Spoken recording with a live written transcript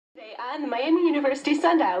on the Miami University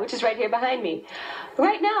Sundial, which is right here behind me.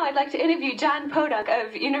 Right now, I'd like to interview John Podunk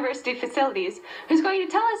of University Facilities, who's going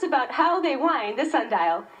to tell us about how they wind the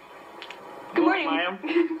sundial. Good morning,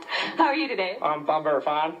 ma'am. How are you today? I'm very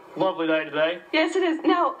fine. Lovely day today. Yes, it is.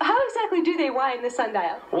 Now, how exactly do they wind the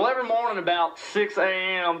sundial? Well, every morning about 6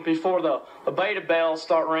 a.m. before the beta bells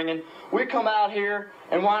start ringing, we come out here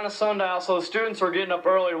and wind the sundial so the students who are getting up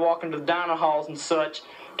early to walk into the dining halls and such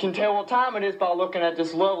can tell what time it is by looking at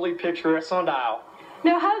this lovely picturesque sundial.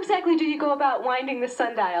 Now, how exactly do you go about winding the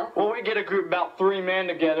sundial? Well, we get a group of about 3 men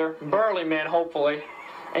together, burly men, hopefully,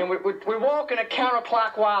 and we walk in a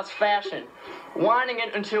counterclockwise fashion, winding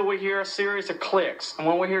it until we hear a series of clicks. And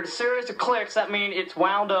when we hear the series of clicks, that means it's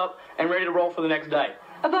wound up and ready to roll for the next day.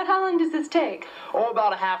 About how long does this take? Oh,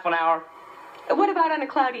 about a half an hour. What about on a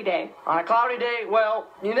cloudy day? On a cloudy day, well,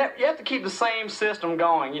 you have to keep the same system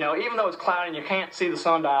going. You know, even though it's cloudy and you can't see the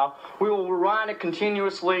sundial, we will rewind it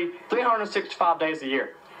continuously 365 days a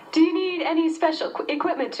year. Do you need any special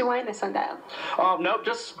equipment to wind the sundial? Nope,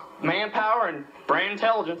 just manpower and brain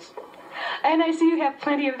intelligence. And I see you have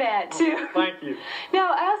plenty of that, too. Thank you.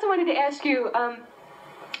 Now, I also wanted to ask you,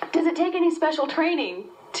 does it take any special training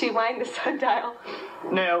to wind the sundial?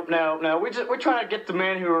 No. We're trying to get the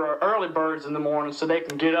men who are early birds in the morning so they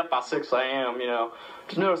can get up by 6 a.m., you know.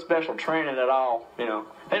 There's no special training at all, you know.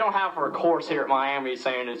 They don't have for a course here at Miami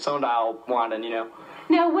saying it's sundial winding, you know.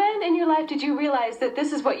 Now, when in your life did you realize that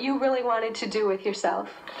this is what you really wanted to do with yourself?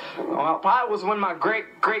 Well, probably was when my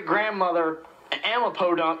great-great-grandmother, Emma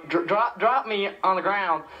Podunk, dropped me on the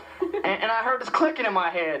ground, and I heard this clicking in my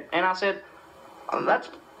head, and I said, that's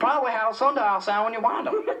probably how sundials sound when you wind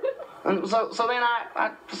them. And so then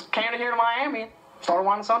I just came here to Miami and started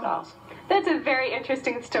winding sundials. That's a very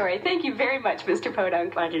interesting story. Thank you very much, Mr.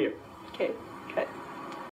 Podunk. Thank you. Okay.